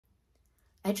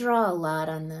I draw a lot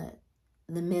on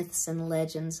the myths and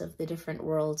legends of the different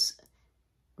worlds,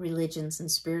 religions, and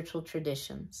spiritual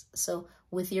traditions. So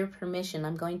with your permission,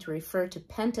 I'm going to refer to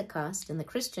Pentecost in the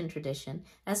Christian tradition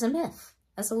as a myth,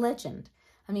 as a legend.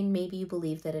 I mean, maybe you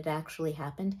believe that it actually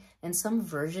happened, and some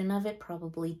version of it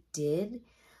probably did,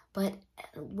 but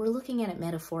we're looking at it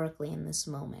metaphorically in this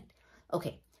moment.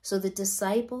 Okay, so the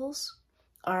disciples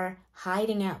are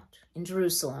hiding out in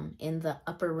Jerusalem in the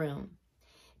upper room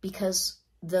because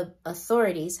the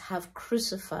authorities have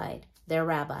crucified their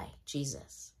rabbi,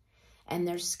 Jesus, and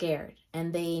they're scared,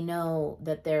 and they know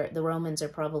that the Romans are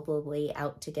probably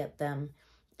out to get them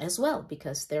as well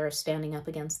because they're standing up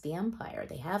against the empire.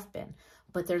 They have been,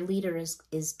 but their leader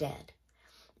is dead,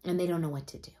 and they don't know what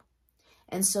to do.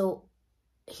 And so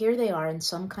here they are in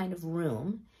some kind of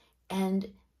room,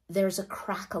 and there's a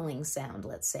crackling sound,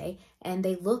 let's say, and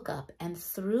they look up, and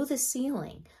through the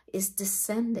ceiling is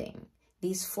descending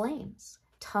these flames,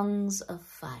 tongues of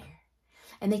fire.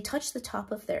 And they touch the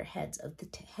top of their heads, of the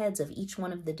heads of each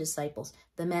one of the disciples,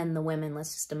 the men, the women,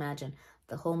 let's just imagine,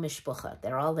 the whole mishpucha,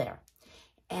 they're all there.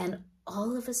 And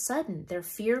all of a sudden, their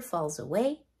fear falls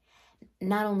away.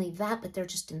 Not only that, but they're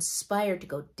just inspired to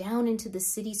go down into the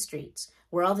city streets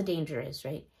where all the danger is,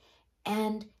 right?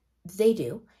 And they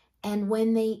do. And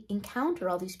when they encounter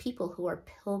all these people who are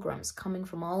pilgrims coming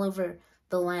from all over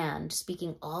the land,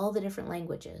 speaking all the different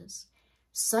languages,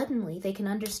 suddenly they can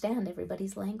understand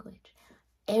everybody's language.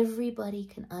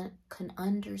 Everybody can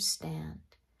understand,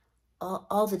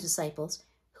 all the disciples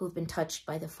who have been touched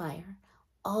by the fire,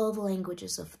 all the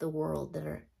languages of the world that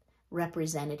are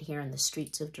represented here in the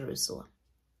streets of Jerusalem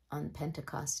on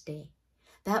Pentecost Day.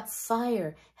 That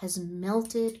fire has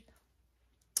melted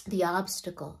the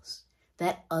obstacles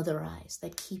that otherize,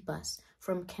 that keep us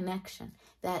from connection,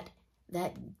 that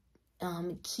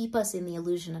keep us in the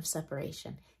illusion of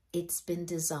separation. It's been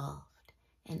dissolved,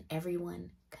 and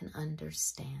everyone can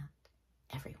understand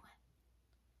everyone.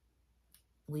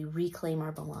 We reclaim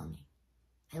our belonging.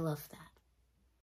 I love that.